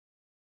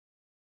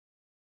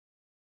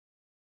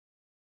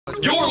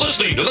You're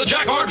listening to the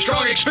Jack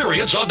Armstrong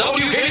Experience on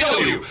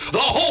WKW, the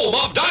home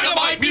of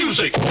dynamite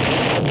music. Well,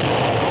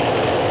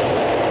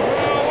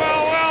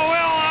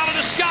 out of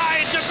the sky,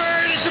 it's a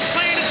bird, it's a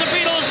plane, it's a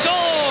Beatles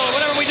gold.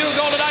 Whatever we do,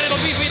 gold tonight, it'll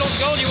be Beatles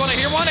gold. You want to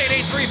hear one?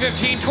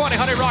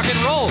 883-15-20, rock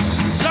and roll.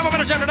 7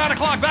 minutes after 9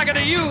 o'clock, back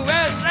into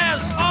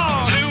USSR.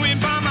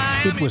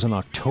 It was an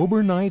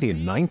October night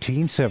in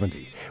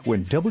 1970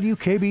 when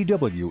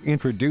WKBW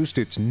introduced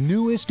its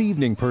newest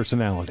evening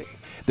personality,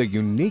 the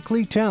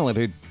uniquely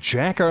talented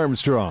Jack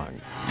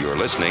Armstrong. You're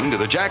listening to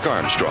the Jack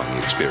Armstrong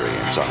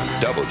Experience on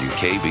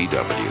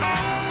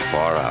WKBW.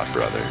 Far out,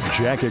 brother.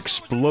 Jack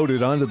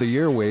exploded onto the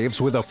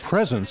airwaves with a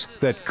presence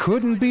that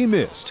couldn't be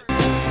missed.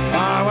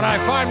 When I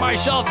find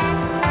myself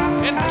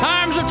in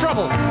times of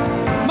trouble,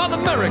 Mother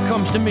Mary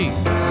comes to me,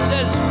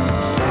 says,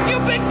 "You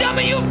big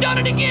dummy, you've done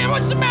it again.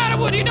 What's the matter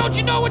with you? Don't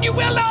you know when you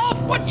well off?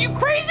 What, you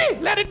crazy?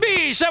 Let it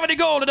be. 70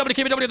 gold to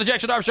WKBW, the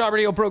Jackson Armstrong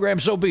radio program.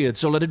 So be it.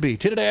 So let it be.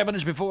 Today,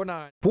 evidence before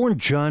 9. Born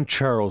John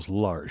Charles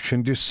Larsh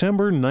in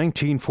December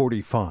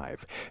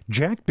 1945,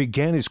 Jack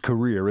began his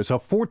career as a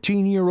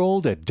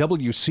 14-year-old at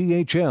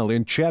WCHL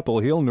in Chapel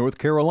Hill, North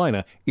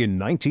Carolina in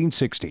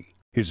 1960.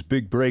 His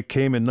big break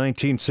came in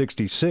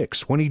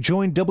 1966 when he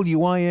joined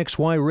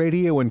WIXY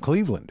Radio in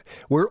Cleveland,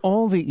 where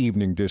all the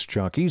evening disc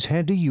jockeys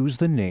had to use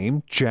the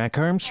name Jack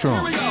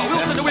Armstrong. Here we go,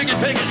 Wilson the Wicked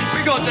Pickett.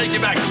 We're going to take you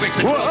back to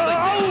Wicked.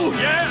 Whoa!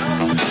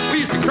 Yeah! We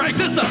used to crank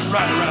this up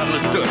right around.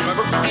 Let's do it,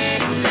 remember?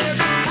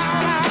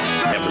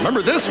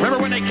 Remember this? Remember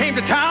when they came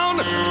to town?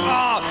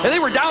 And they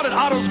were down at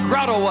Otto's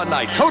Grotto one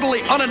night,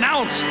 totally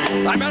unannounced.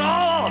 I met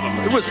all of them.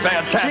 It was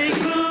fantastic.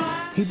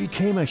 He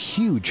became a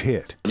huge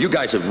hit. You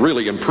guys have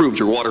really improved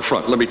your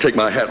waterfront. Let me take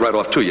my hat right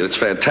off to you. It's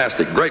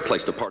fantastic. Great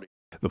place to party.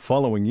 The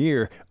following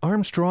year,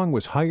 Armstrong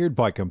was hired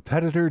by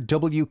competitor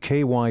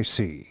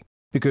WKYC.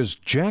 Because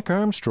Jack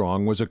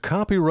Armstrong was a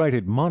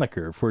copyrighted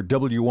moniker for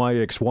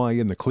WIXY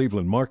in the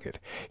Cleveland market,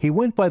 he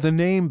went by the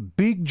name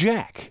Big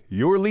Jack,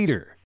 your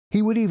leader.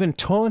 He would even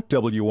taunt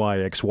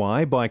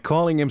WIXY by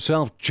calling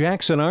himself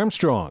Jackson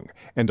Armstrong,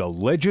 and a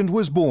legend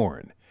was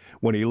born.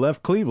 When he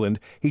left Cleveland,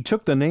 he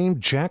took the name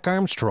Jack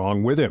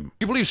Armstrong with him.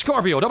 You believe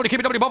Scorpio,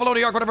 WKBW, Buffalo, New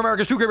York, one of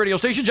America's 2 great radio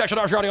stations, Jackson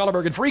Armstrong, the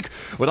All-American Freak,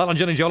 with Alan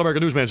Jennings, the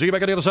All-American Newsman. See you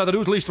back on the other side of the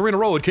news, at least 3 in a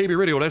row at KB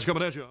Radio. That's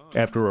coming at you.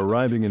 After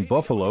arriving in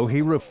Buffalo,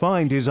 he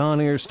refined his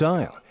on-air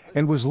style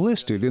and was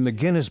listed in the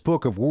Guinness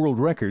Book of World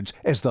Records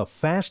as the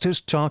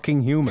fastest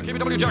talking human.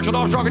 KBW Jackson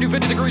Armstrong, and you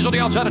 50 degrees on the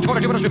outside at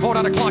 22 minutes before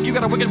 9 o'clock. You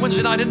got a wicked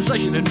Wednesday night in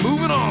session, and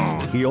moving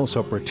on. He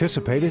also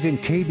participated in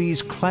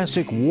KB's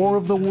classic War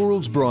of the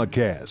Worlds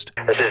broadcast.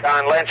 This is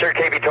Don Lancer,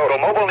 KB Total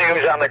Mobile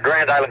News on the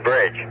Grand Island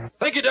Bridge.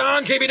 Thank you,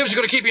 Don. KB News is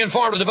going to keep you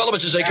informed of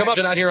developments as they come up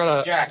tonight here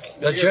on a... Jack,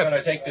 we're going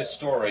to take this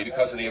story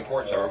because of the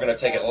importance of it. We're going to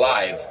take it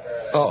live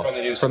from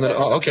the news.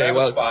 Okay,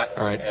 well, spot,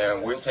 all right.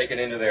 And we'll take it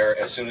into there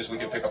as soon as we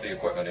can pick up the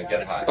equipment and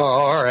get it hot. Oh,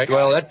 all right.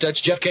 Well,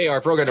 that's Jeff Kay, our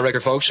program director,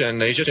 folks,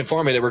 and he just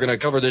informed me that we're going to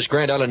cover this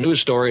Grand Island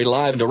news story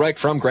live and direct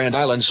from Grand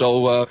Island.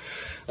 So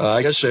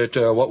I guess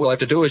what we'll have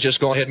to do is just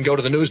go ahead and go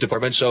to the news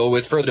department. So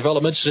with further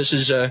developments, this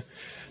is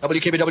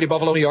WKBW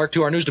Buffalo, New York,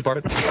 to our news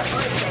department.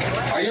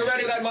 Are you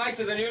ready, then, Mike,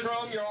 to the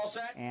newsroom? You're all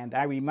set? And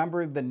I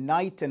remember the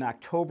night in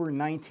October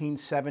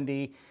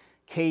 1970,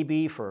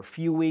 KB for a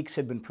few weeks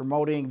had been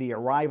promoting the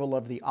arrival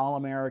of the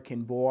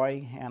All-American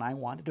Boy, and I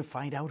wanted to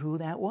find out who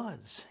that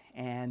was.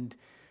 And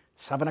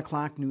 7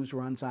 o'clock news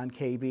runs on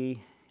KB,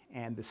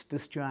 and this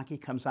disc jockey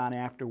comes on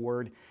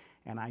afterward,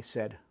 and I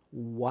said,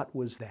 what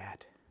was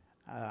that?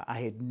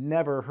 I had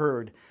never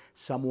heard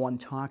someone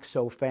talk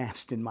so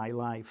fast in my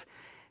life,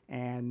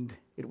 and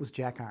it was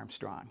Jack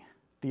Armstrong,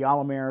 the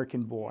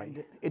All-American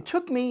Boy. It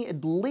took me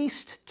at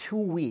least 2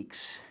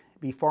 weeks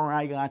before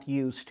I got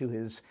used to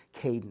his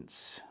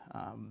cadence.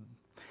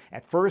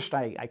 At first,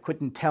 I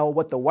couldn't tell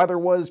what the weather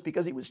was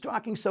because he was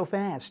talking so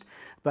fast.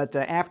 But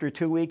after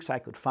 2 weeks, I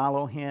could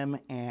follow him.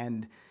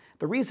 And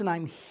the reason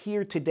I'm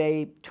here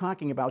today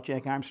talking about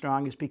Jack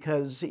Armstrong is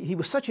because he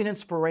was such an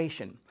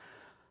inspiration.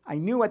 I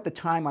knew at the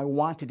time I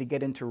wanted to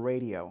get into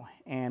radio.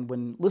 And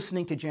when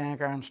listening to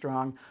Jack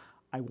Armstrong,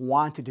 I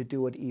wanted to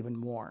do it even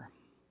more.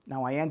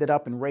 Now, I ended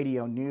up in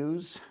radio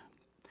news.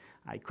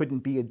 I couldn't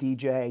be a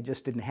DJ, I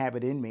just didn't have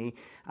it in me.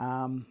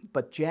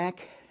 But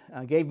Jack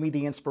gave me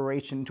the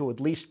inspiration to at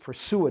least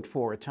pursue it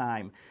for a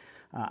time.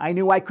 I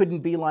knew I couldn't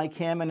be like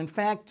him, and in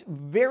fact,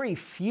 very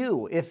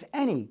few, if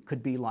any,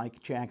 could be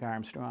like Jack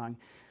Armstrong.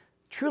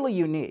 Truly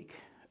unique.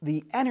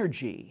 The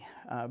energy,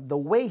 the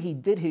way he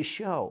did his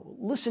show.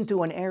 Listen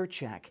to an air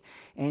check,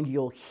 and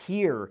you'll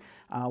hear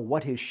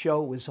what his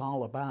show was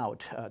all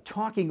about.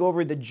 Talking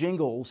over the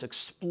jingles,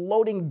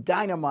 exploding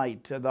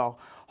dynamite, the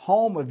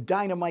home of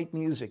dynamite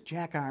music,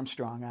 Jack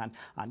Armstrong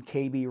on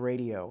KB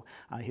Radio.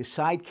 His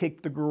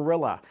sidekick, the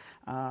Gorilla.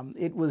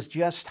 It was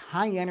just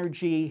high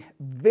energy,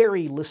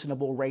 very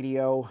listenable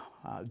radio.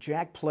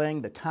 Jack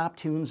playing the top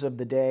tunes of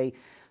the day.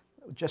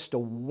 Just a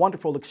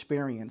wonderful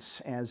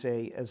experience as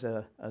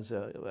a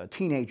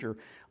teenager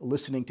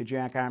listening to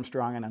Jack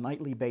Armstrong on a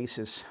nightly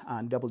basis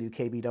on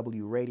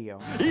WKBW Radio.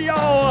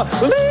 Yo,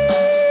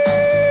 Linda!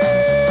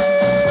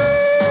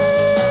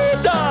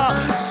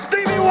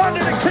 Stevie Wonder!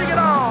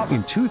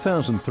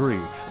 2003,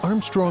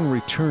 Armstrong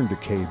returned to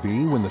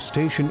KB when the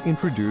station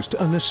introduced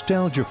a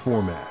nostalgia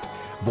format,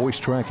 voice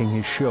tracking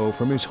his show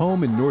from his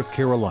home in North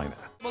Carolina.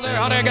 Well, there,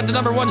 honey, I got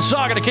the '1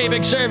 song in the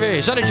K-Big survey.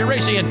 Sonny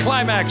Racing and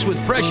Climax with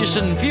Precious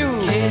and Few.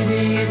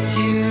 KB, it's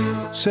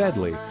you.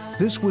 Sadly,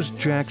 this was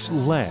Jack's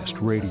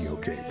last radio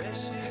gig.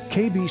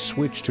 KB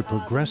switched to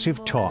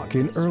progressive talk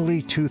in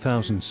early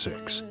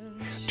 2006.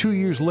 2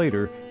 years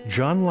later,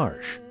 John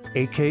Larsh,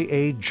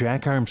 a.k.a.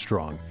 Jack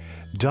Armstrong,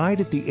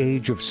 died at the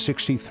age of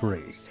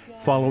 63,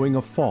 following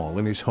a fall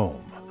in his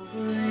home.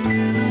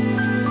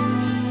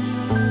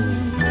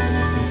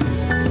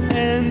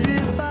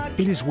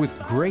 It is with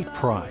great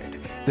pride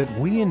that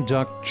we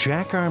induct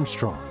Jack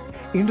Armstrong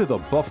into the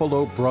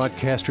Buffalo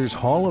Broadcasters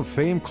Hall of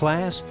Fame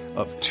class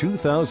of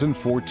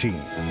 2014.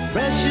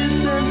 Precious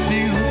and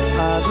few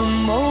are the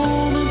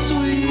moments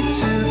we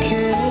took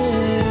in.